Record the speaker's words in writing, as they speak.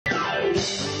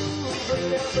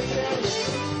Hi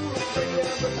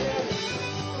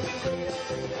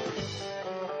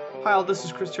all, this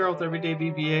is Chris with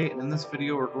Everydayvba, and in this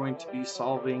video we're going to be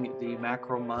solving the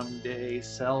Macro Monday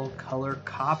Cell Color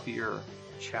Copier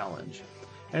challenge.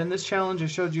 And in this challenge I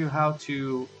showed you how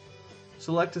to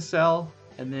select a cell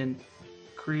and then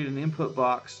create an input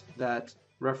box that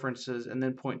references and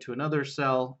then point to another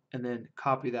cell and then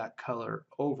copy that color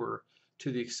over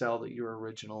to the cell that you were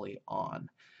originally on.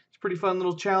 It's a pretty fun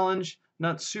little challenge.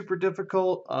 Not super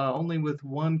difficult, only with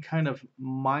one kind of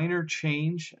minor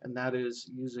change, and that is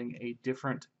using a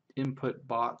different input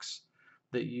box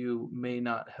that you may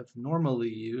not have normally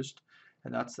used,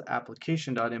 and that's the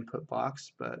application.input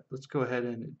box. But let's go ahead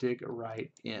and dig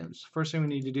right in. So first thing we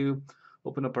need to do,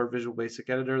 open up our Visual Basic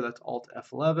Editor. That's Alt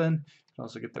F11. You can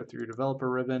also get that through your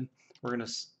developer ribbon. We're going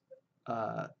to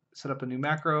set up a new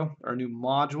macro or a new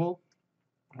module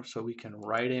so we can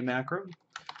write a macro.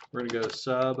 We're going to go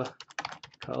sub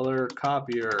color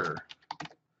copier.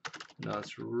 Now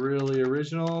it's really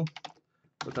original,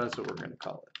 but that's what we're going to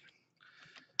call it.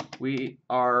 We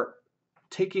are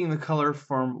taking the color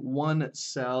from one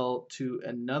cell to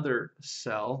another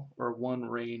cell, or one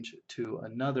range to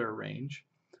another range.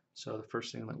 So the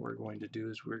first thing that we're going to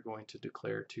do is we're going to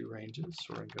declare two ranges.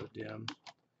 So we're going to go dim,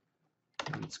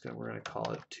 and we're going to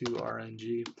call it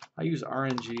 2RNG. I use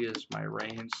RNG as my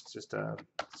range. It's just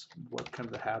it's what kind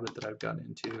of the habit that I've gotten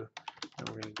into. And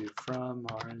we're going to do from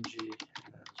RNG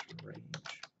as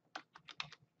range.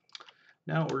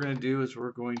 Now what we're going to do is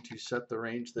we're going to set the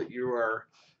range that you are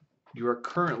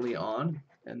currently on,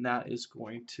 and that is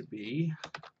going to be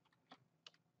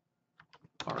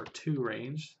our 2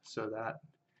 range. So that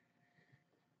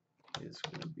is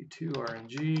going to be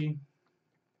 2RNG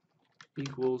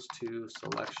equals to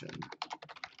selection,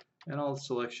 and all the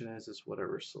selection is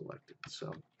whatever's selected.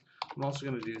 So I'm also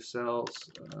going to do cells.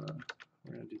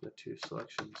 We're going to do the 2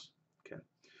 selections. Okay,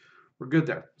 we're good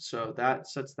there. So that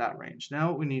sets that range.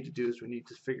 Now what we need to do is we need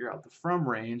to figure out the from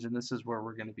range, and this is where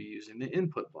we're going to be using the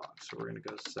input box. So we're going to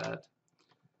go set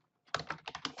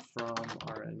from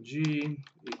RNG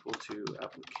equal to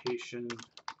application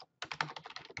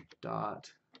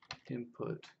dot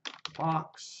input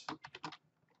box,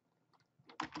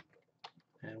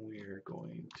 and we are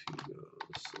going to go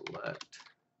select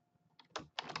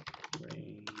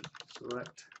range,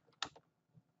 select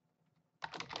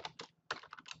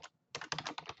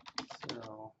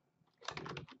cell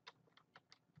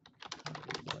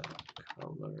to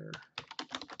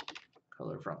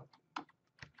color from.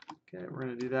 Okay, we're going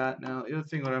to do that. Now the other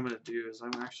thing what I'm going to do is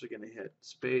I'm actually going to hit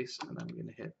space, and I'm going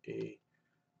to hit a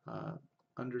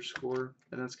underscore,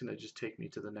 and that's going to just take me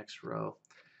to the next row.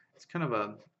 It's kind of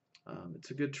a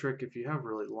it's a good trick if you have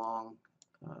really long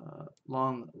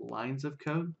lines of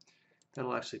code.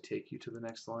 That'll actually take you to the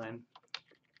next line.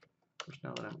 Of course,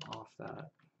 now that I'm off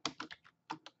that,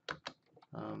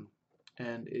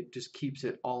 and it just keeps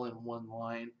it all in one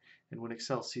line. And when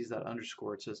Excel sees that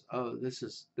underscore, it says, "Oh, this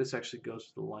actually goes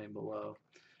to the line below."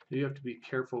 You have to be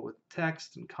careful with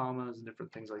text and commas and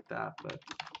different things like that, but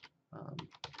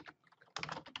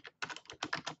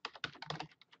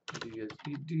you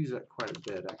do use that quite a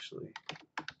bit, actually.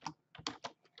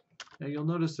 Now you'll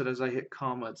notice that as I hit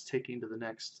comma, it's taking to the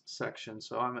next section.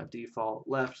 So I'm at default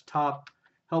left, top,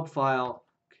 help file,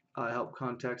 help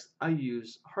context. I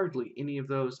use hardly any of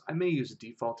those. I may use a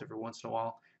default every once in a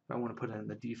while if I want to put in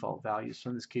the default values. So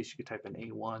in this case, you could type in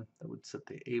A1. That would set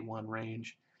the A1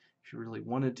 range if you really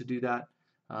wanted to do that.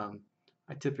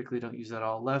 I typically don't use that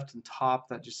all. Left and top,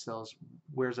 that just tells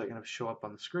where's that going to show up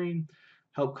on the screen.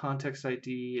 Help context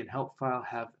ID and help file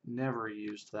have never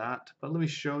used that. But let me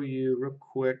show you real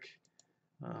quick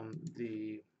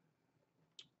the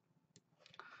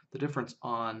difference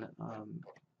on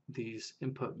these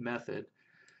input method.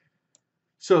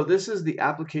 So this is the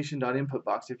application.input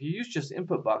box. If you use just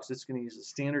input box, it's going to use the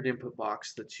standard input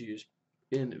box that's used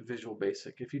in Visual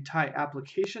Basic. If you type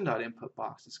application.input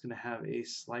box, it's going to have a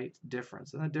slight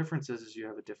difference, and that difference is you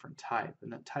have a different type,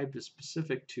 and that type is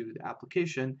specific to the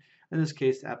application. In this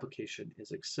case, the application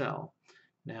is Excel.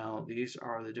 Now these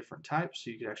are the different types,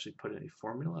 so you could actually put in a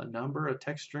formula, a number, a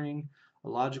text string, a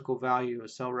logical value, a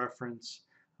cell reference,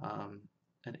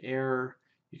 an error.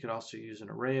 You could also use an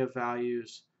array of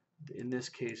values. In this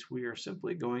case, we are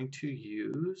simply going to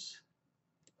use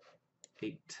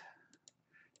 8.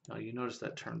 Now you notice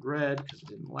that turned red because I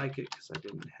didn't like it because I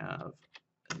didn't have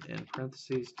an in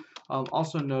parentheses.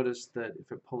 Also notice that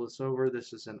if I pull this over,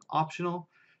 this is an optional,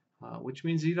 which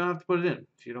means you don't have to put it in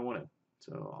if you don't want it.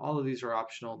 So all of these are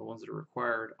optional. The ones that are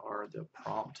required are the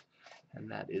prompt, and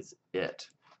that is it.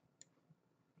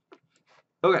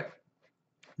 Okay,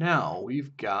 now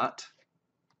we've got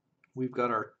we've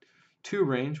got our to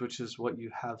range, which is what you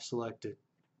have selected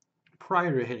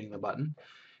prior to hitting the button.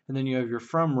 And then you have your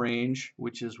from range,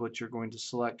 which is what you're going to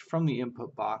select from the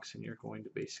input box, and you're going to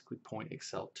basically point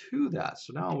Excel to that.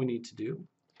 So now all we need to do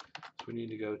is we need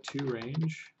to go to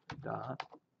range dot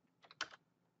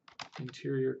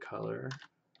interior color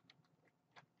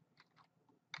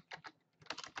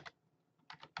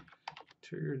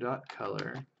interior dot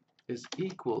color is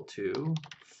equal to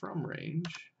from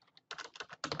range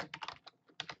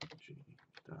G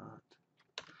dot.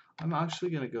 I'm actually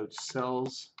going to go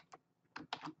cells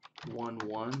 1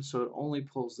 1, so it only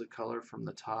pulls the color from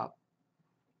the top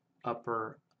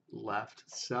upper left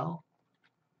cell.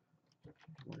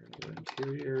 We're going to go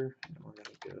interior, and we're going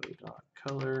to go dot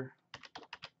color,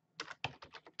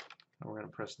 and we're going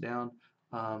to press down.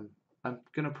 I'm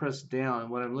going to press down, and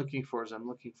what I'm looking for is I'm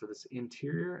looking for this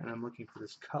interior, and I'm looking for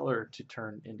this color to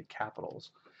turn into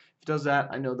capitals. If it does that,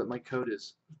 I know that my code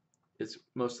is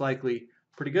most likely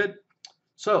pretty good.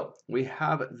 So we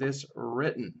have this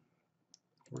written.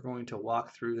 We're going to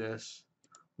walk through this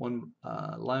one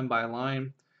line by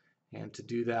line, and to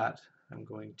do that I'm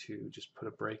going to just put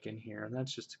a break in here, and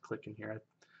that's just to click in here.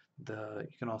 You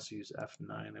can also use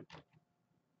F9.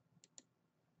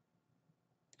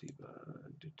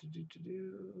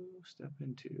 Step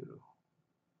into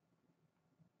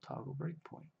toggle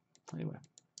breakpoint. Anyway,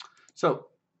 so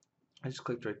I just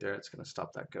clicked right there. It's going to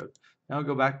stop that code. Now I'll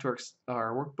go back to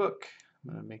our workbook.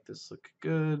 I'm going to make this look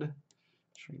good.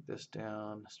 Shrink this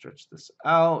down, stretch this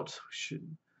out.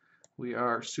 We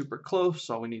are super close.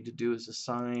 All we need to do is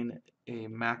assign a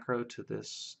macro to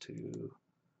this, to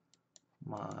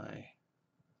my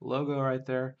logo right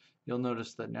there. You'll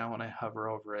notice that now when I hover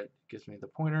over it, it gives me the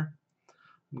pointer.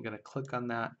 I'm going to click on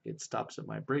that. It stops at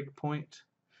my breakpoint.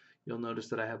 You'll notice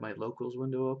that I have my locals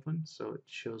window open, so it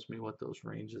shows me what those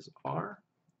ranges are.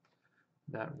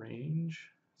 That range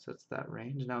sets that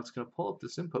range. Now it's going to pull up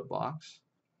this input box,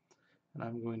 and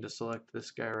I'm going to select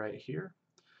this guy right here.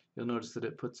 You'll notice that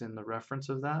it puts in the reference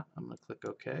of that. I'm going to click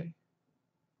OK.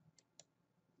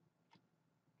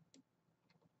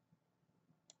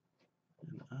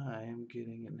 And I am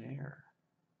getting an error.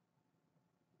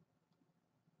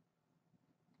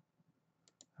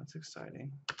 That's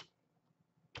exciting.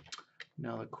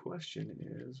 Now the question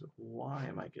is, why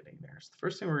am I getting there? So the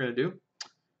first thing we're going to do is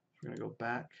we're going to go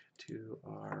back to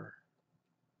our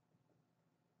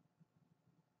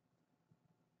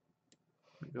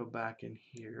go back in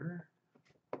here,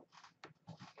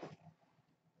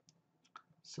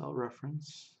 cell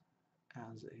reference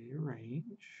as a range.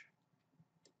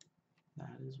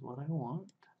 That is what I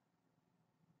want.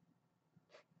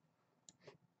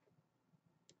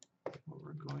 What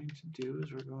we're going to do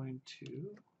is I'm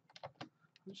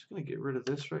just going to get rid of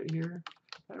this right here.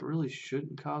 That really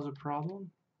shouldn't cause a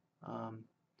problem,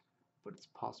 but it's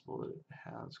possible that it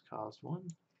has caused one.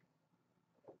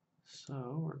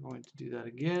 So we're going to do that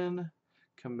again.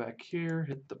 Come back here,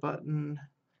 hit the button,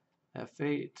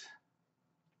 F8,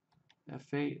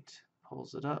 F8,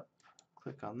 pulls it up,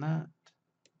 click on that,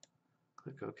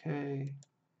 click OK.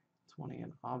 It's wanting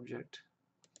an object.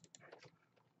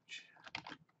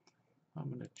 I'm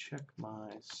going to check my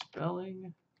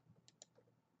spelling.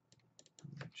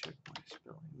 I'm going to check my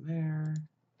spelling there.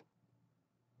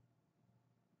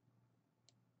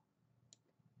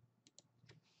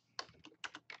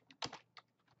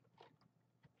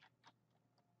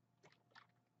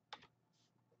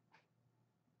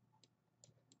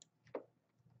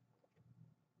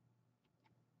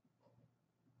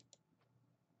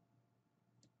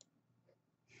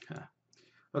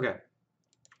 Okay,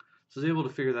 so I was able to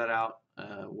figure that out.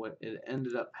 What it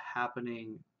ended up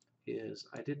happening is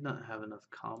I did not have enough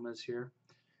commas here,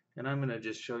 and I'm going to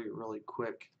just show you really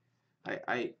quick.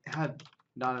 I had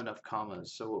not enough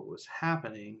commas, so what was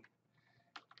happening,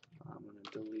 I'm going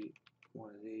to delete one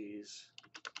of these,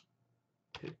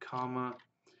 hit comma,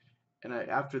 and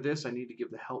after this I need to give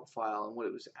the help file, and what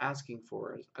it was asking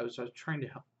for is I was trying to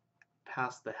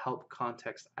pass the help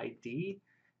context ID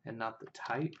and not the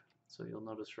type. So you'll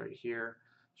notice right here,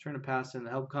 I was trying to pass in the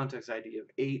help context ID of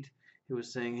 8. It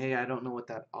was saying, hey, I don't know what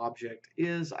that object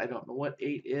is. I don't know what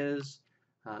 8 is.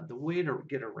 The way to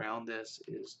get around this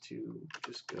is to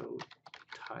just go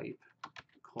type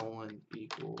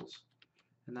 :equals,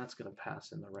 and that's going to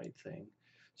pass in the right thing.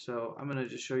 So I'm going to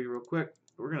just show you real quick.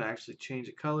 We're going to actually change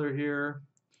the color here.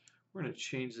 We're going to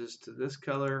change this to this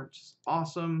color, which is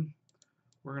awesome.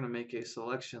 We're going to make a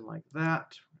selection like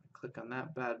that. Click on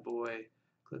that bad boy.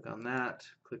 Click on that,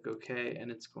 click OK, and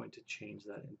it's going to change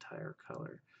that entire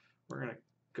color. We're going to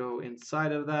go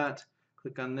inside of that,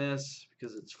 click on this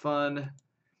because it's fun,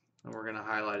 and we're going to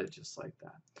highlight it just like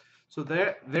that. So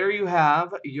there you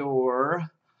have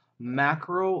your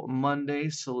Macro Monday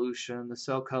solution, the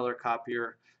cell color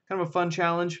copier. Kind of a fun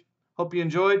challenge. Hope you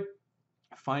enjoyed.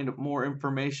 Find more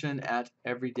information at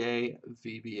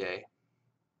Everydayvba.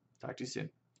 Talk to you soon.